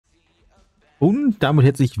Und damit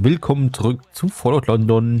herzlich willkommen zurück zu Fallout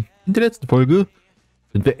London. In der letzten Folge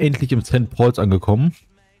sind wir endlich im St. Paul's angekommen.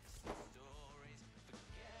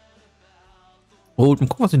 Und mal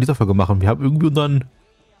gucken, was wir in dieser Folge machen. Wir haben irgendwie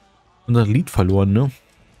unser Lied verloren, ne?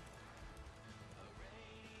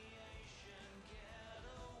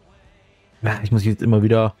 Ja, ich muss jetzt immer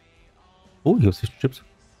wieder... Oh, hier ist die Chips.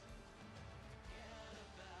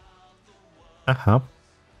 Aha.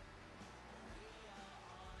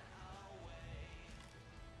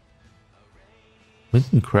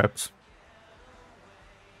 Crabs.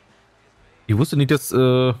 Ich wusste nicht, dass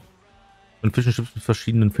man Fish and Chips mit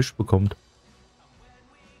verschiedenen Fisch bekommt.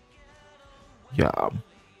 Ja.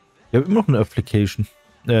 Wir haben immer noch eine Affliction.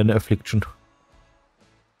 Eine Affliction.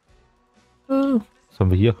 Was haben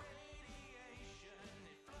wir hier?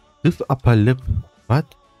 This upper lip. Was?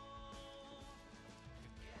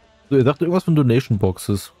 So, er sagte irgendwas von Donation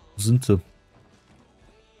Boxes. Wo sind sie?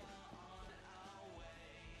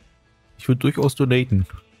 Ich würde durchaus donaten.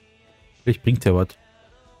 Vielleicht bringt er was.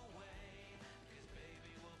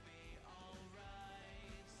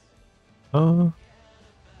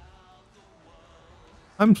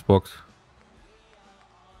 Box.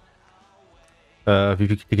 Wie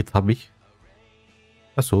viele Tickets habe ich?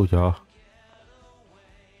 Achso, ja.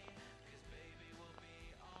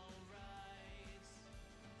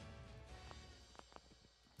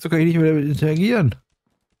 So kann ich nicht mehr damit interagieren.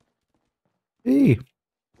 Hey.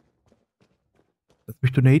 Lass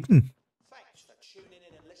mich donaten.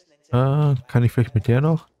 Kann ich vielleicht mit der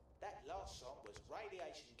noch?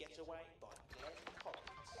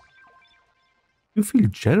 You feel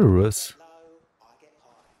generous.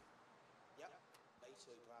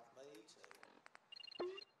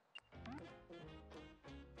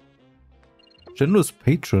 Generous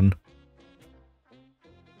Patron.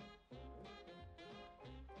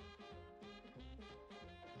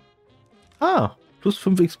 Ah, plus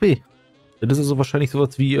 5 XP. Das ist also wahrscheinlich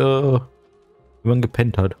sowas wie, wenn man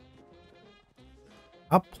gepennt hat.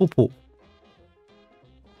 Apropos.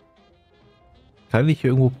 Kann ich hier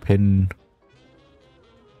irgendwo pennen?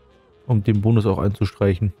 Um den Bonus auch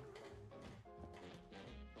einzustreichen.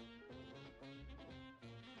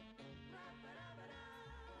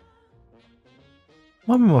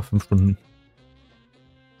 Machen wir mal 5 Stunden.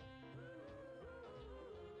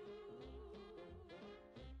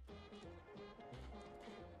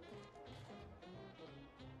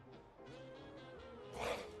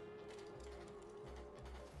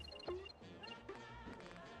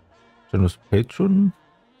 Dann das Patron.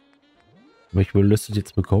 Welche will lässt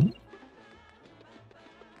jetzt bekommen?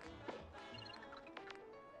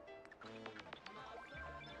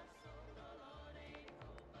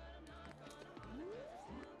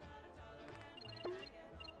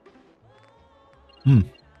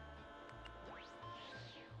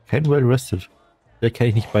 Kein well rested. Vielleicht kann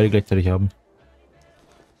ich nicht beide gleichzeitig haben.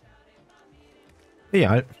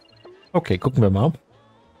 Egal. Okay, gucken wir mal.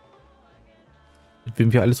 Mit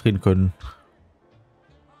wem wir alles reden können.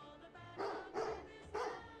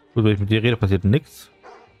 Gut, wenn ich mit dir rede, passiert nichts.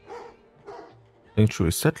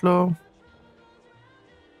 Sanctuary Settler.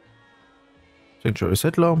 Sanctuary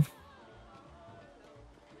Settler.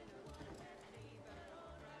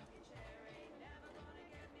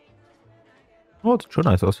 Oh, sieht schon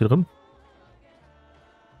nice aus hier drin.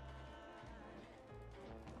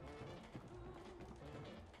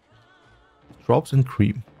 Drops and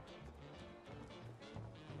Cream.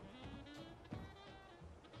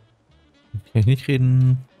 Kann ich nicht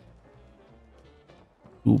reden.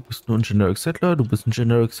 Du bist nur ein Generic Settler, du bist ein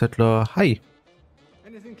Generic Settler. Hi.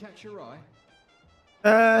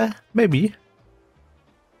 Maybe.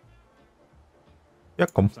 Ja,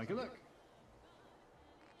 komm.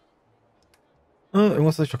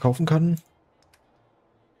 Irgendwas, das ich verkaufen kann.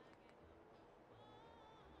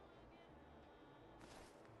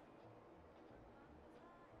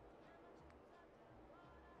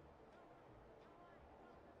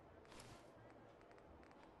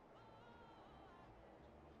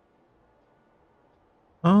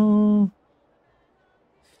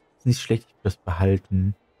 Ist nicht schlecht, ich will das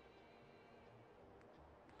behalten.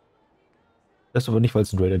 Das aber nicht, weil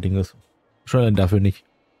es ein Raider-Ding ist. Schon dann dafür nicht.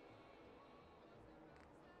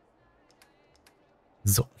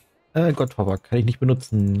 So. Godfather kann ich nicht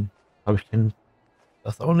benutzen. Habe ich denn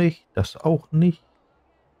das auch nicht? Das auch nicht.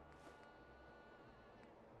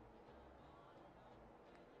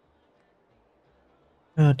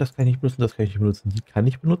 Das kann ich nicht benutzen, das kann ich nicht benutzen. Die kann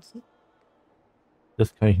ich benutzen.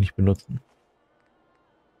 Das kann ich nicht benutzen.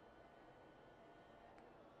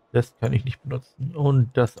 Das kann ich nicht benutzen.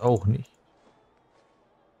 Und das auch nicht.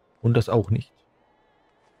 Und das auch nicht.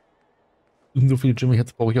 So viele Jimmy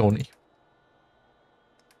Heads brauche ich auch nicht.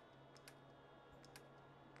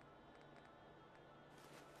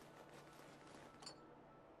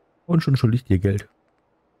 Und schon schuldig dir Geld.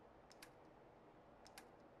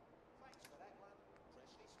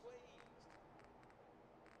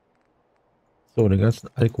 So, den ganzen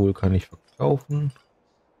Alkohol kann ich verkaufen.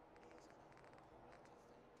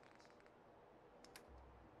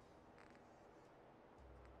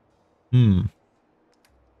 Hm.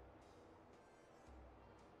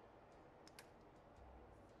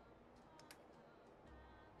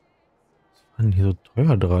 Was war denn hier so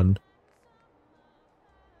teuer dran?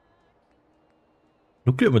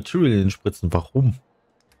 Nuclear Material in den Spritzen. Warum?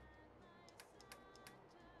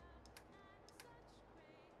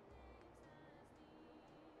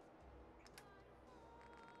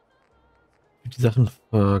 Die Sachen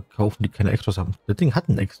verkaufen, die keine Extras haben. Das Ding hat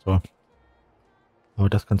ein Extra. Aber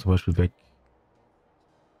das kann zum Beispiel weg.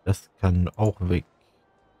 Das kann auch weg.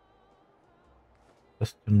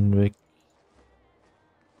 Das kann weg.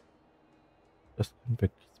 Das kann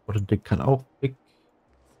weg. Das Bottle-Deck kann auch weg.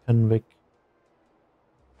 Das kann weg.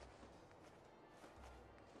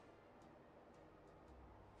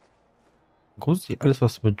 Grundsätzlich alles,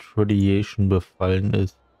 was mit Radiation befallen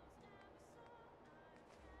ist.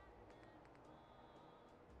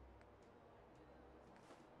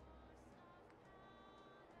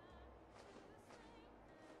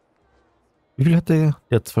 Wie viel hat der?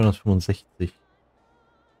 Der hat 265.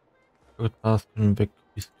 Irgendwas können weg,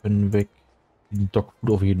 Bies können weg. Den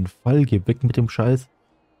Dogfood auf jeden Fall. Geh weg mit dem Scheiß.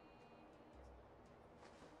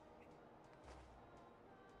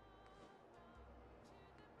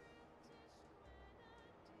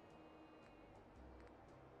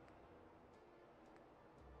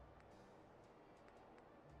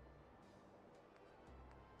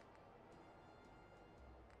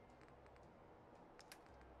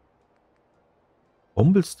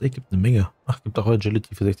 Bommelsteak gibt eine Menge. Ach, gibt auch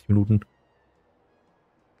Agility für 60 Minuten.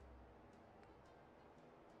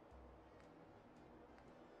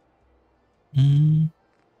 Hm.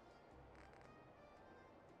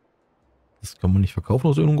 Das kann man nicht verkaufen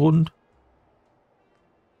aus irgendeinem Grund.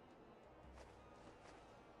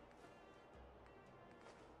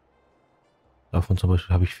 Davon zum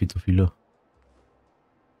Beispiel habe ich viel zu viele.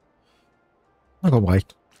 Na komm,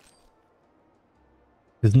 reicht.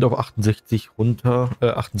 Wir sind auf 68 runter,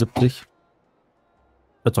 78.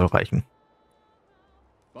 Das soll reichen.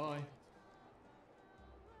 Bye.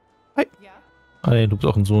 Hi. Hi, du bist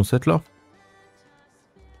auch ein so ein Settler.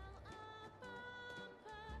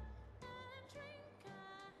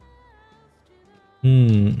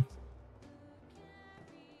 Hm.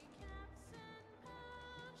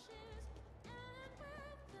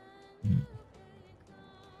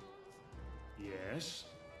 Yes.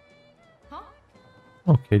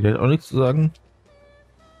 Okay, der hat auch nichts zu sagen.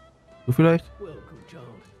 Du vielleicht? Welcome, child.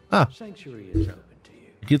 Ah, Sanctuary is open to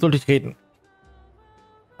you. mit dir sollte ich reden.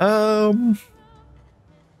 Wer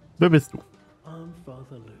bist du? I'm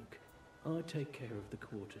Father Luke. I take care of the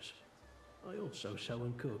quarters. I also sew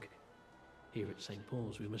and cook. Here at St.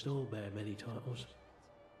 Paul's we must all bear many titles.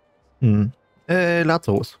 Hm.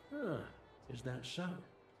 Lazarus. Ah, is that so?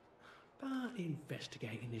 But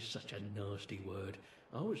investigating is such a nasty word.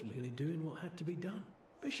 I was merely doing what had to be done.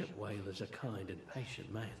 Bishop Whaler's a kind and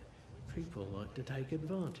patient man. People like to take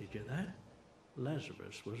advantage of that.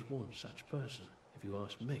 Lazarus was one such person. If you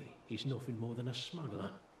ask me, he's nothing more than a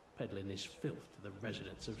smuggler, peddling his filth to the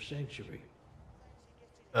residents of Sanctuary.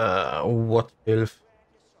 What if?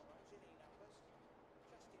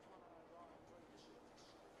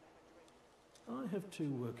 I have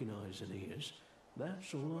 2 working eyes and ears.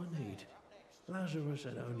 That's all I need. Lazarus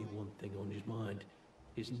had only one thing on his mind,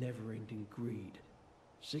 his never-ending greed.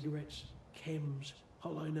 Cigarettes, chems,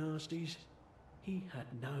 hollow nasties. He had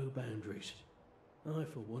no boundaries. I,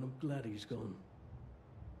 for one, am glad he's gone.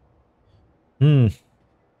 Hm.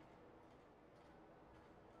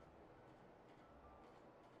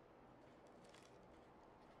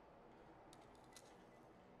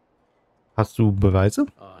 Hast du Beweise?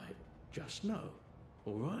 I just know.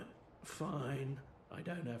 All right? Fine. I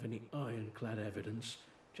don't have any ironclad evidence,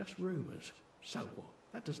 just rumours. So what?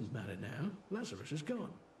 That doesn't matter now. Lazarus is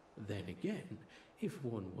gone. Then again, if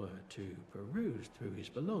one were to peruse through his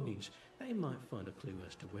belongings, they might find a clue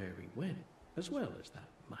as to where he went, as well as that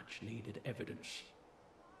much-needed evidence.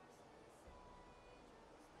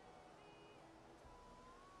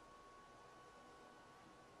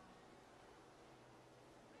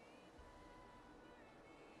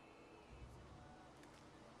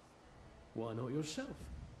 Why not yourself?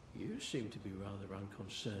 You seem to be rather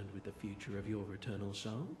unconcerned with the future of your eternal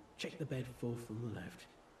soul. Check the bed 4 from the left.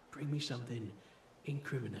 Bring me something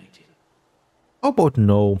incriminating. How about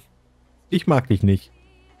no? Ich mag dich nicht.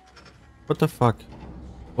 What the fuck?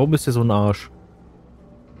 Warum bist du so ein Arsch?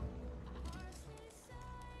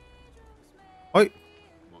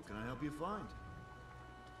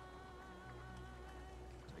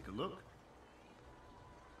 a look.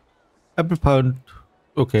 Apple Pound.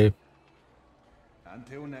 Okay.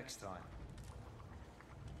 Until next time.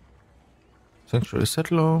 Sanctuary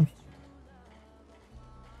Settler.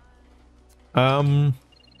 Ähm.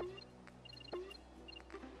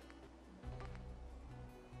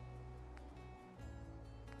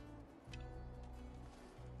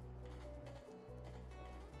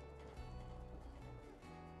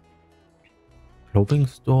 Clothing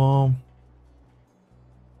Store.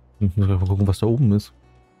 Ich muss mal gucken, was da oben ist.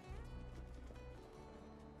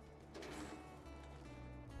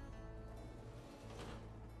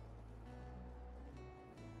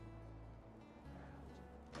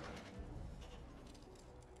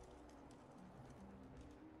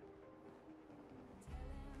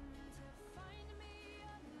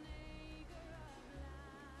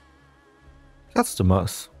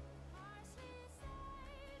 Customers.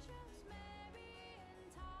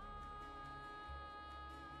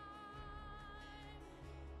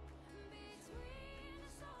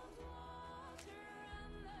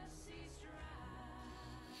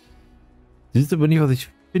 Siehst aber nicht, was ich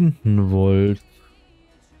finden wollte.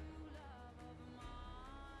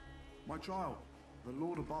 My child, the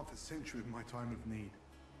Lord above has sent you in my time of need.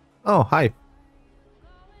 Oh, hi.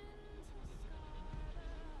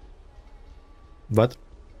 Was?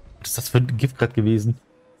 Was ist das für ein Gift gerade gewesen?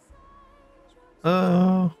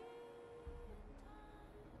 Ja,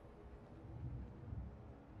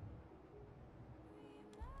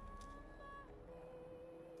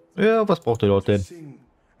 was braucht der dort denn? Sing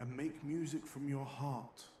and make music from your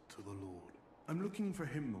heart to the Lord. I'm looking for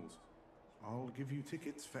hymnals. I'll give you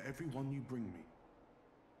tickets for every one you bring me.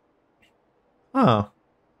 Ah,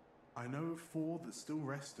 I know of 4 that still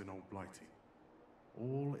rest in Old Blighty,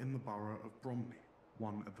 all in the borough of Bromley.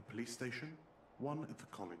 One at the police station, one at the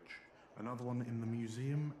college, another one in the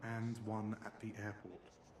museum, and one at the airport.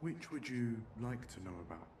 Which would you like to know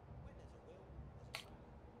about?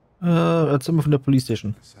 erzähl mal von der Police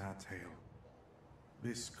Station. A sad tale.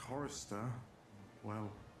 This chorister, well,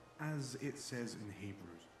 as it says in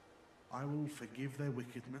Hebrews, I will forgive their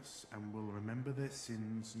wickedness and will remember their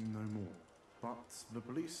sins no more. But the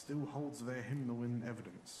police still holds their hymnal in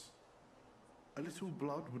evidence. A little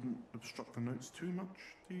blood wouldn't obstruct the notes too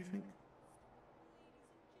much, do you think?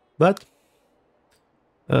 Was?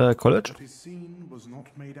 College? What is seen was not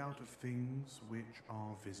made out of things which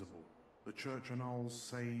are visible. The church annals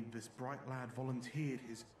say this bright lad volunteered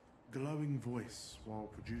his glowing voice while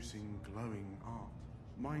producing glowing art.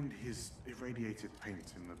 Mind his irradiated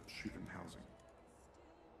paint in the student housing.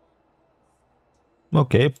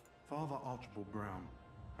 Okay. Father Archibald Brown,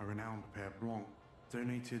 a renowned Père Blanc,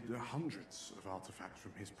 donated hundreds of artifacts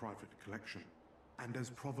from his private collection. And as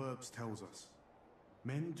Proverbs tells us,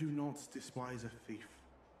 men do not despise a thief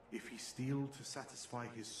if he steal to satisfy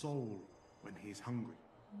his soul when he is hungry.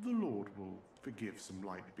 The Lord will forgive some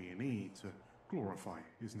light B&E to glorify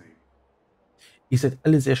his name. Ihr seid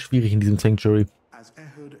alle sehr schwierig in diesem Sanctuary. As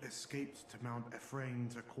Ehud escaped to Mount Ephraim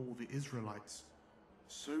to call the Israelites,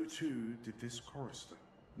 so too did this chorister.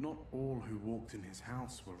 Not all who walked in his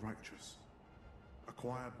house were righteous. A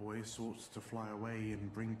choir boy sought to fly away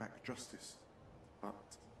and bring back justice,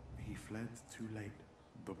 but he fled too late.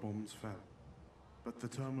 The bombs fell, but the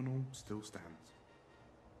terminal still stands.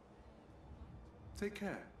 Take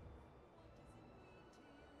care.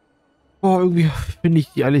 Oh, irgendwie finde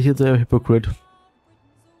ich die alle hier sehr hypocrite.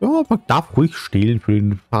 Ja, man darf ruhig stehlen für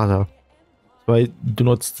den Vater. Weil Do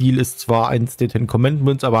Not Steal ist zwar eins der 10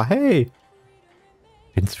 Commandments, aber hey,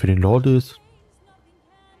 wenn es für den Lord ist.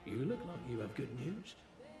 You look like you have good news.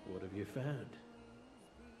 What have you found?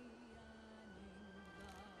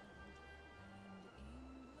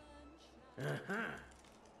 Aha!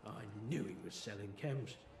 I knew he was selling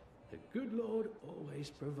chems. The good Lord always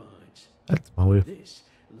provides. Als Maul. This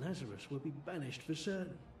Lazarus will be banished for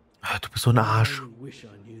certain. Ah, du bist so ein Arsch. I only wish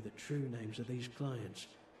I knew the true names of these clients.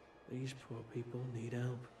 These poor people need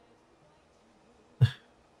help.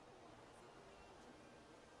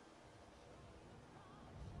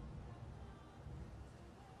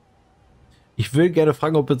 Ich will gerne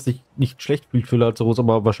fragen, ob es sich nicht schlecht fühlt für Lazarus,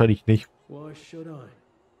 aber wahrscheinlich nicht. Why should I?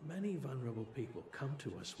 Many vulnerable people come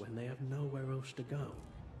to us when they have nowhere else to go.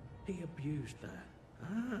 He abused that.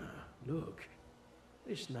 Ah, look.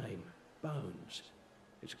 This name, Bones.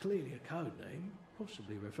 It's clearly a code name,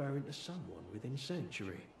 possibly referring to someone within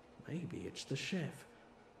Sanctuary. Maybe it's the chef.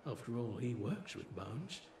 After all, he works with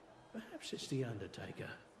Bones. Perhaps it's the Undertaker.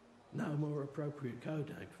 No more appropriate code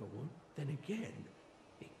name for one. Then again,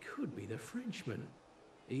 it could be the Frenchman.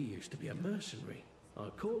 He used to be a mercenary. I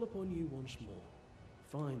call upon you once more.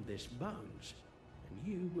 Find this Bones, and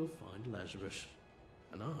you will find Lazarus.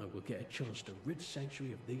 and I will get a chance to rid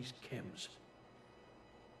Sanctuary of these chems.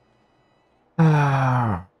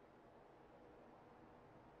 Ah.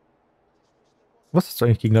 Was ist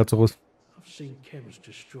eigentlich gegen Lazarus? I've seen chems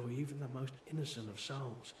destroy even the most innocent of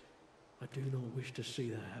souls. I do not wish to see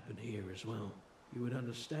that happen here as well. You would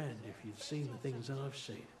understand if you'd seen the things I've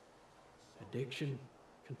seen. Addiction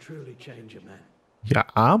can truly change a man. Ja.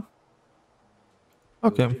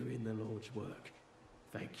 Okay. You're doing the Lord's work.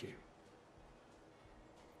 Thank you.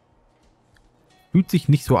 Fühlt sich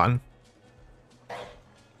nicht so an.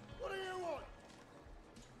 What do you want?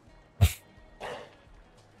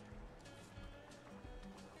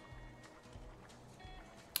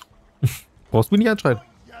 Brauchst du mich nicht anschreien.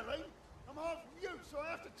 Yelling? I'm half mute, so I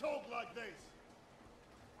have to talk like this.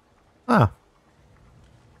 Ah.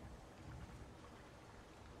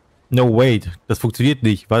 No, wait. Das funktioniert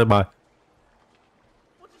nicht. Warte mal.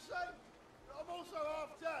 What you say? I'm also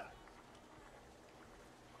half dead.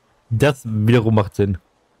 Das wiederum macht Sinn.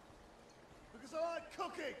 Because I like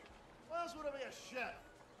cooking. Why else would I be a chef?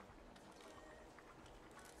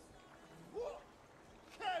 What?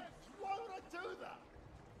 Kev, why would I do that?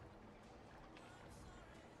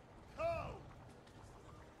 Oh!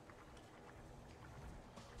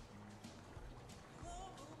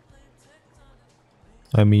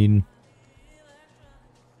 I mean...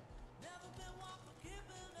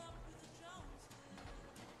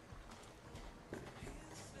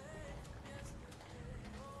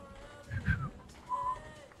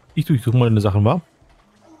 Ich durchsuche mal eine Sache, wa?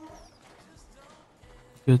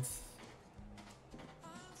 Jetzt...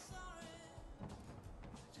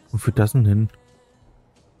 Wo führt das denn hin?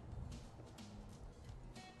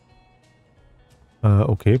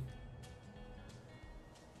 Okay.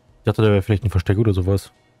 Ich dachte, da wäre vielleicht ein Versteck oder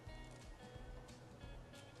sowas.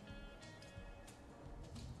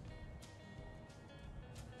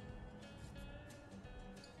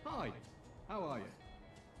 Hi, how are you?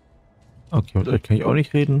 Okay, mit euch kann ich auch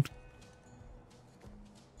nicht reden.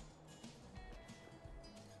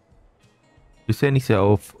 Bisher nicht sehr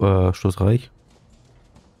aufschlussreich.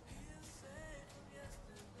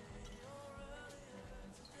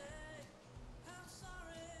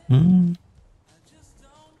 Hm.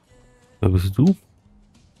 Wer bist du?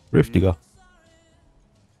 Riftiger.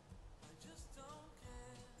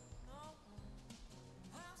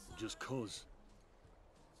 Just cause.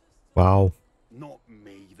 Wow. Not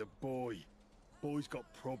me, the boy. Boy's got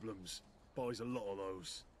problems. Buys a lot of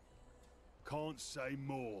those. Can't say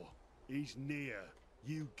more. He's near.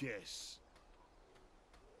 You guess.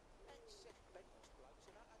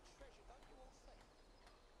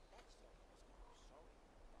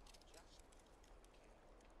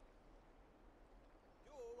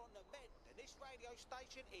 You're on the mend, and this radio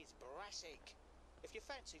station is brassic. If you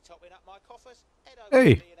fancy topping up my coffers, head over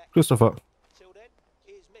Hey, to me and Christopher. till then,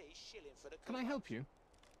 here's me shilling for the Can I help you?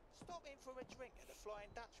 Stop in for a drink at the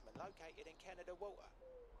Flying Dutchman located in Canada Water.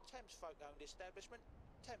 Thames folk owned establishment.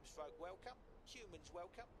 Thames folk welcome. Humans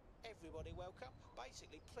welcome. Everybody welcome.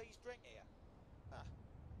 Basically, please drink here. Ah,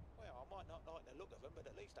 well, I might not like the look of them, but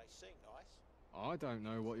at least they seem nice. I don't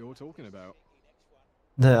know what you're talking about.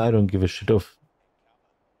 Nah, I don't give a shit of.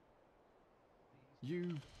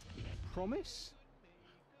 You promise?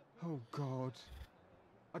 Oh God.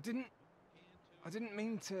 I didn't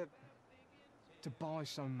mean to buy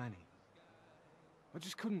so many. I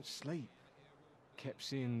just couldn't sleep. Kept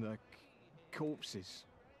seeing the corpses.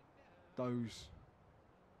 Those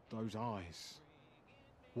eyes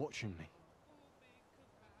watching me.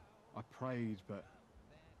 I prayed, but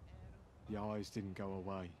the eyes didn't go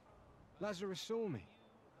away. Lazarus saw me.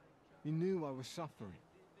 He knew I was suffering.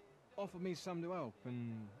 Offered me some to help,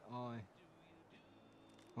 and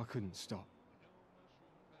I couldn't stop.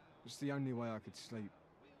 It's the only way I could sleep.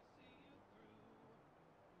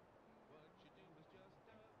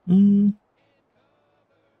 Hmm.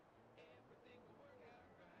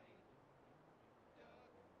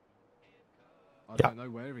 I don't know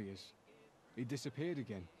where he is. He disappeared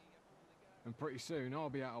again. And pretty soon I'll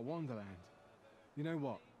be out of Wonderland. You know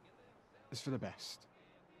what? It's for the best.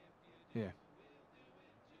 Here.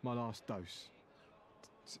 My last dose.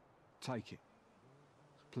 Take it.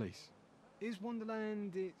 Please. Is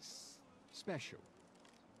Wonderland, it's special?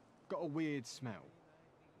 Got a weird smell.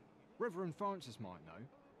 Reverend Francis might know.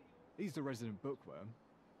 He's the resident bookworm.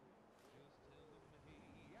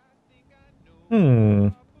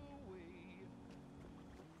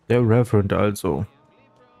 Der Reverend also.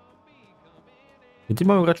 Mit dem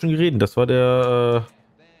haben wir gerade schon geredet. Das war der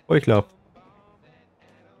Heuchler.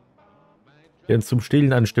 Der uns zum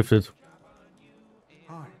Stehlen anstiftet.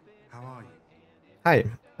 Hi, how are you?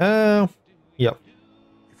 Hi. Ja.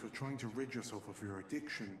 If you're trying to rid yourself of your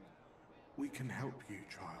addiction, we can help you,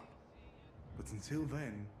 child. But until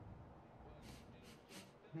then...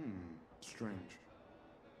 strange.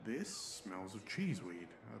 This smells of cheeseweed,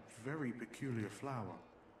 a very peculiar flower.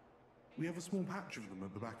 We have a small patch of them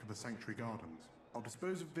at the back of the sanctuary gardens. I'll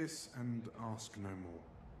dispose of this and ask no more.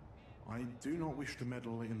 I do not wish to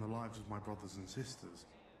meddle in the lives of my brothers and sisters.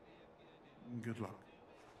 Good luck.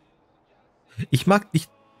 Ich mag dich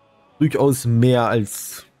durchaus mehr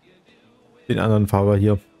als den anderen Fahrer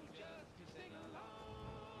hier.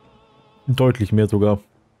 Deutlich mehr sogar.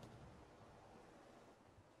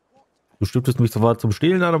 Du stiftest mich zwar zum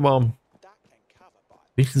Stehlen an, aber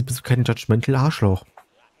wenigstens bist du kein judgmental Arschloch.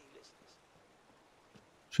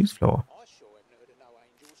 Cheeseflower.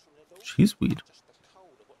 Cheeseweed.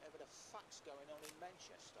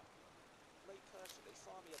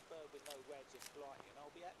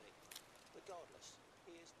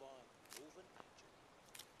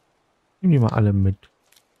 Nehmen die mal alle mit.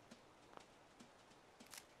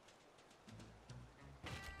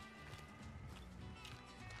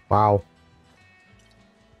 Wow.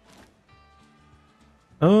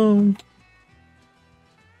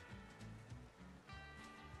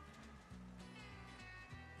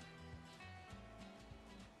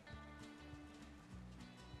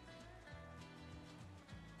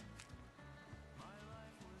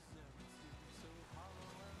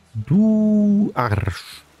 Du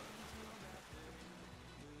Arsch.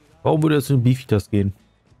 Warum würde es in Beefitas gehen?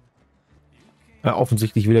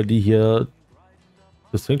 Offensichtlich will er die hier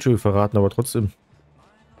das Sanctuary verraten, aber trotzdem.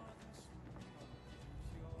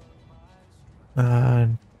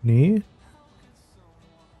 Nee.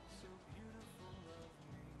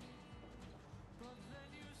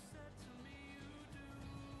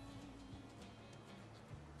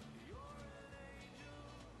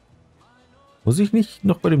 Muss ich nicht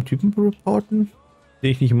noch bei dem Typen reporten,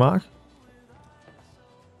 den ich nicht mag?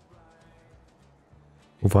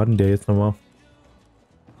 Wo war denn der jetzt nochmal?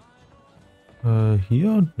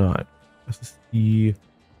 Hier? Nein. Das ist die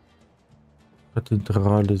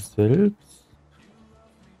Kathedrale selbst.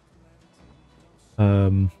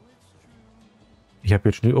 Ich habe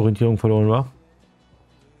jetzt schon die Orientierung verloren, wa?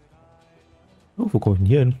 Oh, wo komme ich denn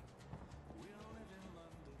hier hin?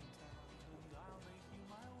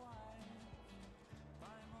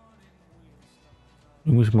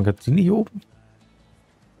 Irgendwelche Magazine hier oben?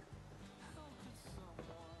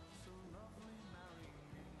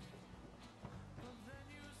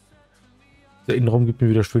 Der Innenraum gibt mir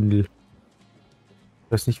wieder Schwindel.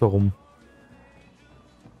 Ich weiß nicht warum.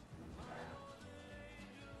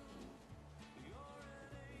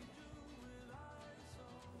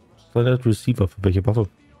 Standard Receiver für welche Waffe?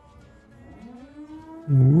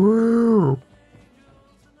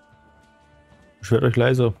 Beschwert euch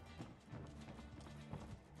leise.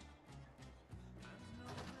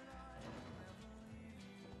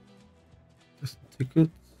 Das ist ein Ticket.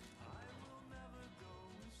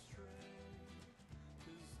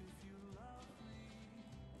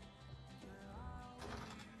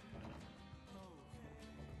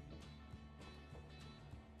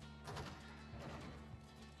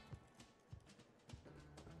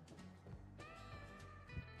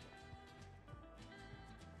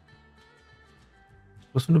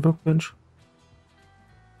 Was für eine Workbench?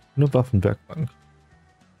 Eine Waffenwerkbank.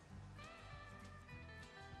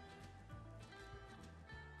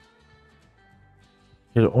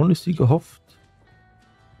 Ich hätte auch nicht sie gehofft.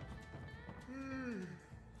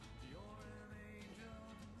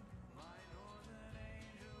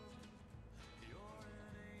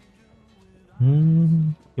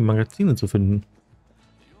 Die Magazine zu finden.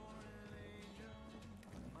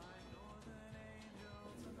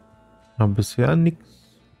 Haben bisher nichts.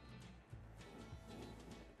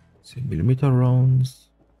 10 mm Rounds.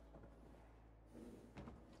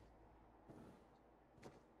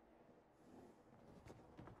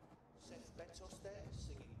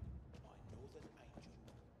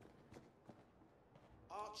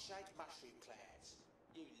 Heart-shaped mushroom clouds.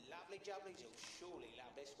 You lovely jubblies will surely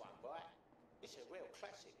love this one, right? It's a real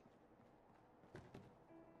classic.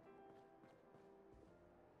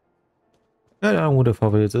 Keine Ahnung, wo der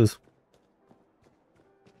Fahrer jetzt ist.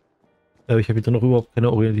 Aber ich habe jetzt noch überhaupt keine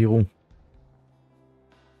Orientierung.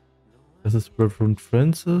 Das ist Reverend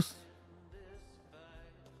Francis.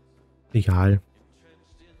 Egal.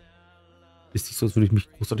 Ist nicht so, als würde ich mich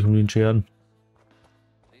großartig um den scheren.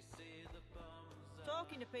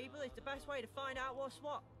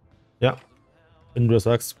 Ja, wenn du das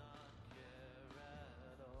sagst.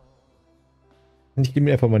 Ich gehe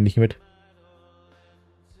mir einfach mal nicht mit.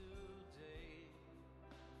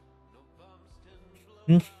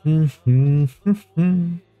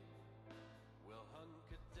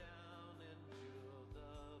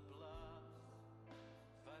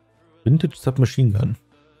 Vintage Submachine Gun.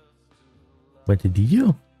 Meint ihr die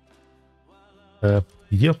hier?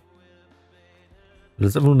 Die hier? Das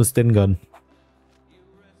ist einfach nur eine Sten Gun.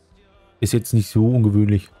 Ist jetzt nicht so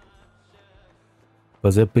ungewöhnlich.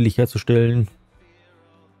 War sehr billig herzustellen.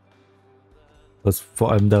 Was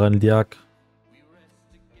vor allem daran lag,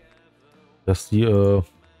 dass die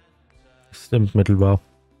Stamped Metal war.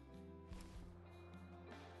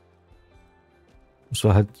 Es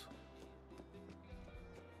war halt...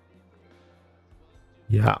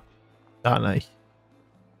 Ja, da nicht.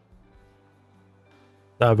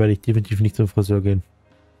 Da werde ich definitiv nicht zum Friseur gehen.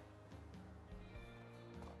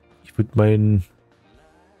 Ich würde mein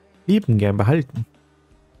Leben gern behalten.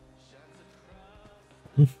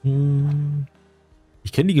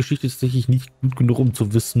 Ich kenne die Geschichte tatsächlich nicht gut genug, um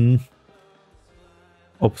zu wissen,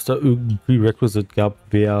 ob es da irgendein Prerequisite gab,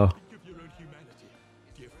 wer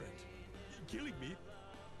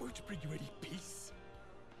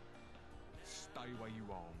Stay where you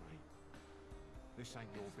are, mate. This ain't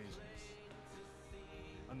your business.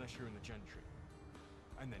 Unless you're in the Gentry.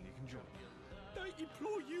 And then you can join. I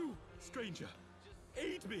implore you, stranger.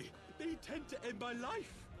 Aid me. They intend to end my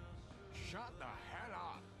life. Shut the hell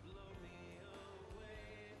up!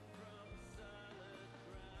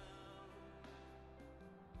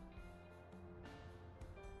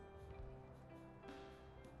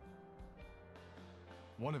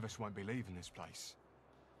 One of us won't be leaving this place.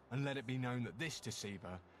 And let it be known that this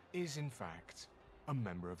deceiver is, in fact, a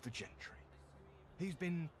member of the Gentry. He's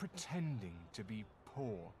been pretending to be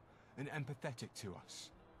poor and empathetic to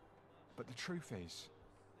us. But the truth is,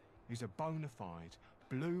 he's a bona fide,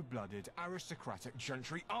 blue-blooded, aristocratic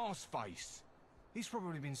Gentry arseface. He's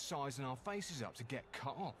probably been sizing our faces up to get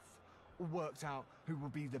cut off, or worked out who will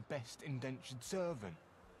be the best indentured servant.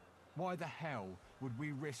 Why the hell would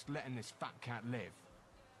we risk letting this fat cat live?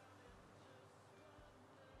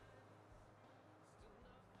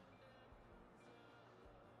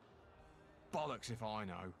 Bollocks if I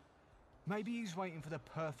know. Maybe he's waiting for the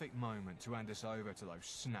perfect moment to hand us over to those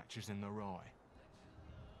snatchers in the rye.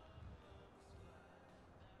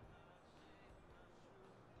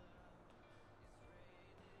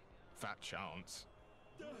 Fat chance.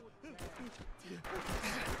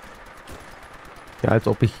 Ja, als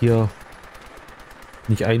ob ich hier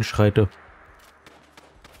nicht einschreite.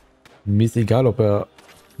 Mir ist egal, ob er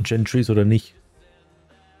Gentry ist oder nicht.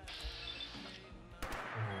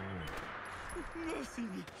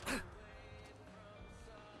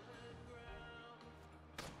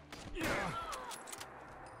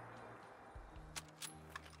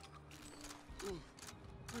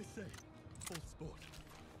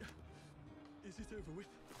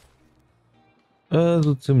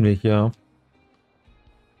 So ziemlich, ja.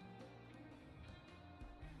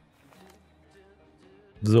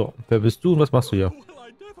 So, wer bist du und was machst du hier?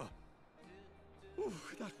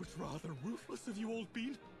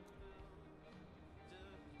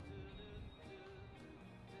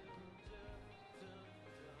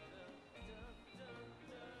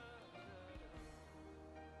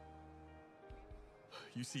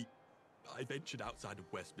 You see, I ventured outside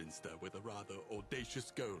of Westminster with a rather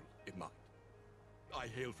audacious goal in mind. I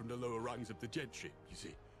hail from the lower rungs of the Gentry, you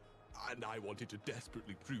see, and I wanted to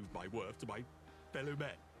desperately prove my worth to my fellow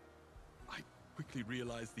men. I quickly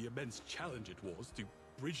realized the immense challenge it was to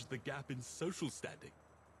bridge the gap in social standing.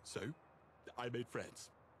 So, I made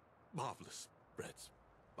friends. Marvelous friends.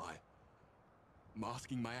 By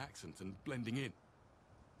masking my accent and blending in.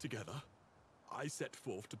 Together, I set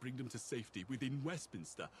forth to bring them to safety within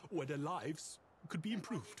Westminster, where their lives could be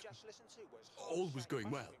improved. All was going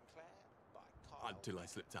well. Until I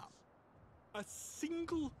slipped up. A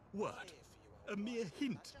single word, a mere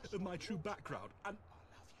hint of my true background, and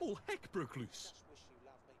all heck broke loose.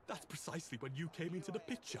 That's precisely when you came into the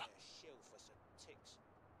picture.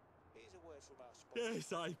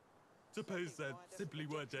 Yes, I suppose there simply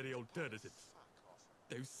weren't any alternatives.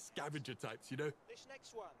 Those scavenger types, you know.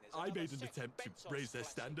 I made an attempt to raise their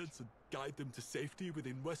standards and guide them to safety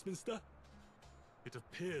within Westminster. It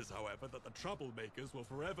appears, however, that the troublemakers will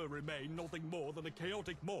forever remain nothing more than a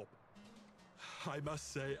chaotic mob. I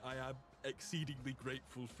must say I am exceedingly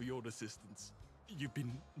grateful for your assistance. You've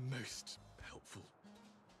been most helpful.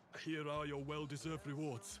 Here are your well-deserved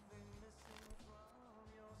rewards.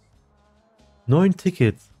 9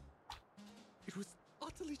 Tickets. It was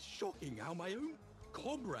utterly shocking how my own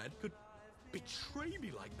comrade could betray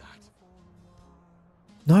me like that.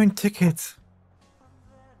 9 Tickets.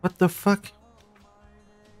 What the fuck?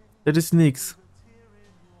 Das ist nix.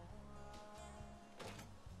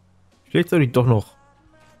 Vielleicht soll ich doch noch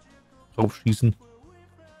drauf schießen.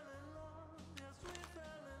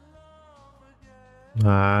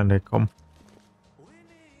 Ah, ne, komm.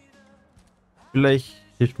 Vielleicht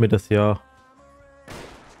hilft mir das ja,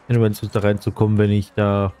 da reinzukommen, wenn ich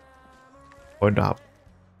da Freunde habe.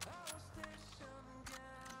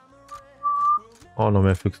 Oh, noch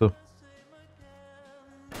mehr Füchse.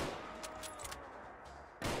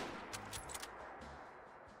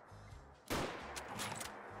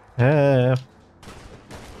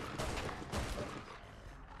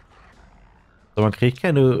 So, man kriegt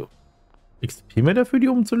keine XP mehr dafür, die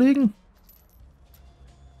umzulegen?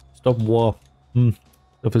 Stop War.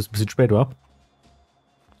 Dafür ist es ein bisschen spät, wa?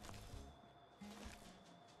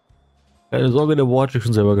 Keine Sorge, der War hat sich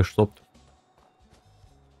schon selber gestoppt.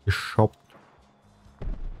 Geshoppt.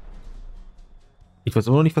 Ich weiß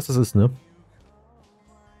immer noch nicht, was das ist, ne?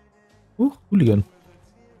 Hooligan.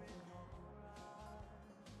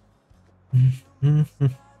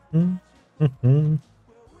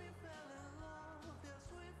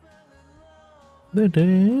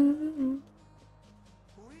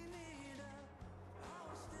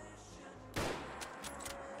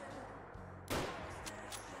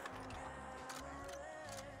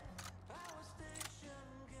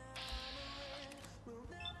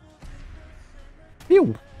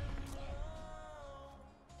 Jo.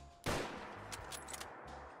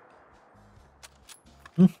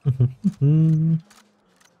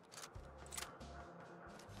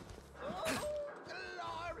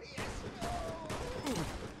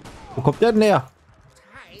 Wo kommt der denn her?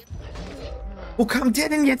 Wo kam der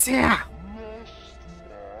denn jetzt her?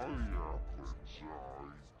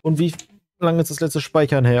 Und wie lange ist das letzte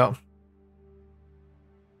Speichern her?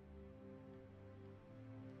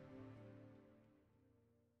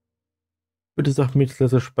 Bitte sag mir, das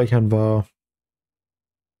letzte Speichern war,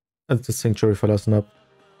 als ich das Sanctuary verlassen habe.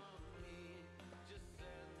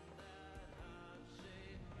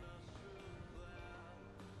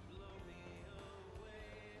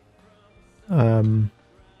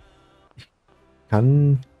 Ich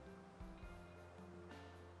kann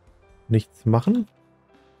nichts machen.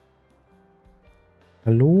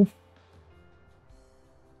 Hallo?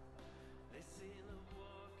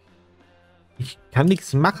 Ich kann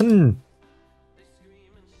nichts machen.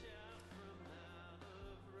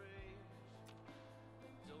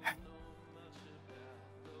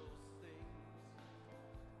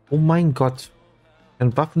 Oh mein Gott. Ich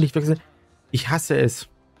kann Waffen nicht wechseln. Ich hasse es.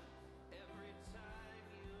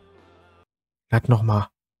 Bleib noch mal.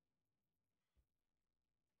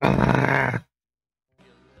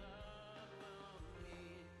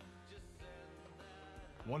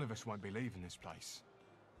 One of us won't be leaving this place.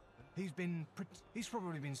 He's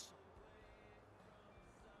probably been...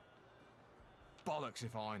 Bollocks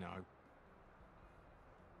if I know.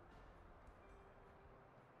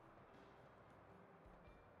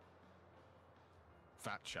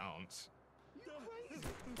 Fat chance.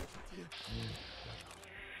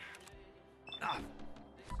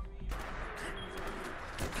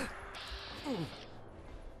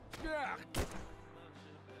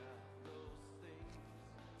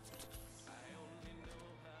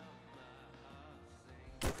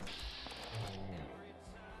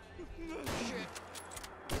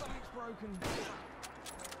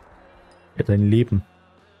 Ja, dein Leben.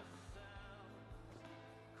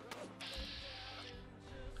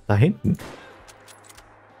 Da hinten.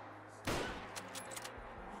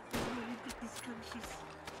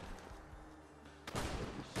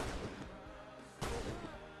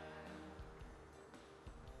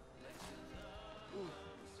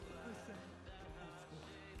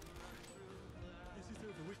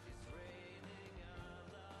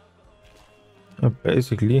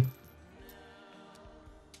 Basically.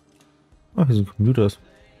 Ah, hier sind Computers.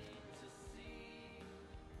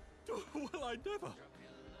 Well, I never.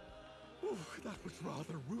 Oh, that was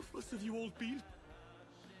rather ruthless of you all been.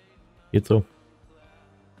 Geht so.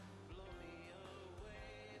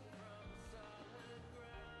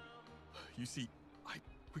 You see, I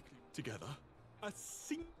quickly together a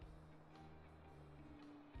sing.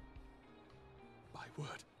 My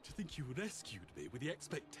word, to think you rescued me with the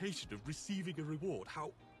expectation of receiving a reward.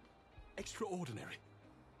 How extraordinary.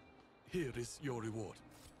 Here is your reward.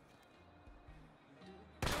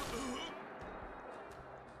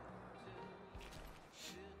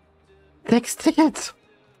 6 Tickets.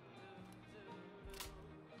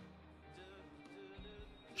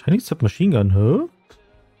 Chinese Submachine Gun, hä?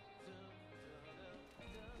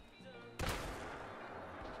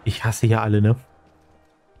 Ich hasse hier alle, ne?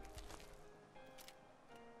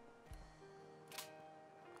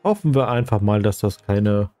 Hoffen wir einfach mal, dass das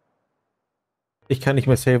keine... Ich kann nicht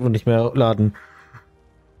mehr saven und nicht mehr laden.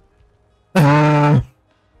 Ah.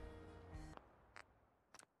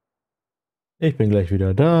 Ich bin gleich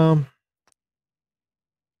wieder da.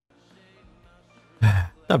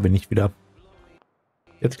 Da bin ich wieder.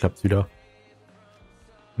 Jetzt klappt's wieder.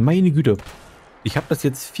 Meine Güte. Ich habe das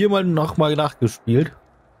jetzt 4-mal nochmal nachgespielt.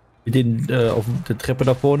 Mit den auf der Treppe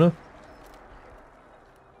da vorne.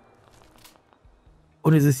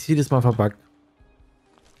 Und es ist jedes Mal verbuggt.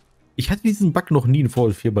 Ich hatte diesen Bug noch nie in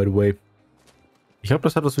Fallout 4, by the way. Ich glaube,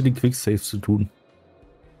 das hat was mit den Quicksaves zu tun.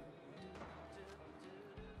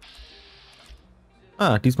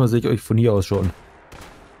 Ah, diesmal sehe ich euch von hier aus schon.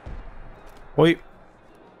 Hoi.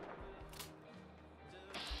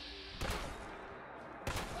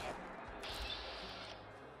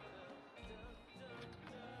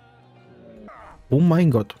 Oh mein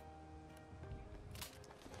Gott.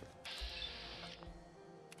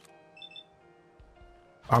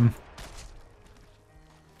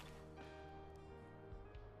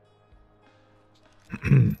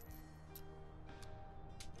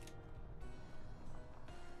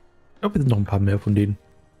 Ich glaube, es sind noch ein paar mehr von denen.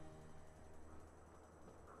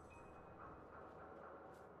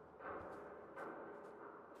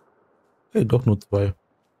 Okay, doch nur 2.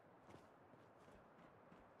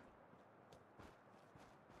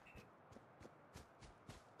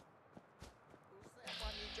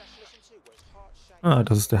 Ah,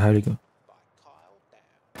 das ist der Heilige.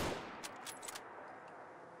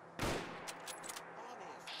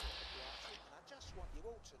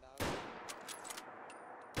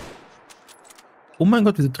 Oh mein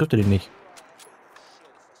Gott, wieso trifft er den nicht?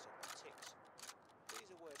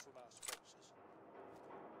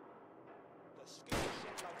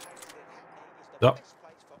 Ja.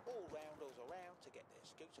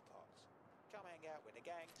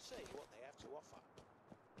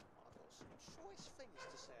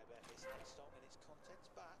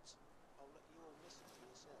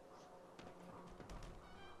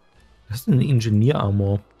 Das ist ein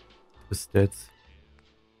Ingenieur-Armor. Was ist das jetzt?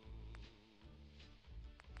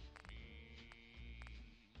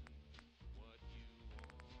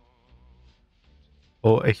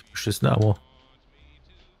 Oh, echt beschissene Armor.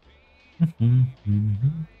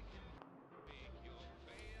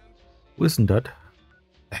 Wo ist denn das?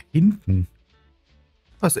 Da hinten.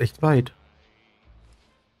 Das ist echt weit.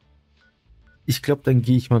 Ich glaube, dann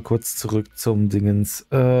gehe ich mal kurz zurück zum Dingens,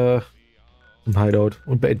 zum Hideout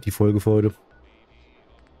und beende die Folge für heute.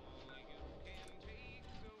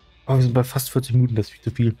 Aber wir sind bei fast 40 Minuten, das ist viel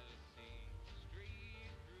zu viel.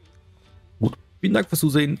 Gut, vielen Dank fürs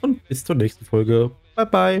Zusehen und bis zur nächsten Folge. Bye,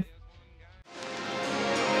 bye.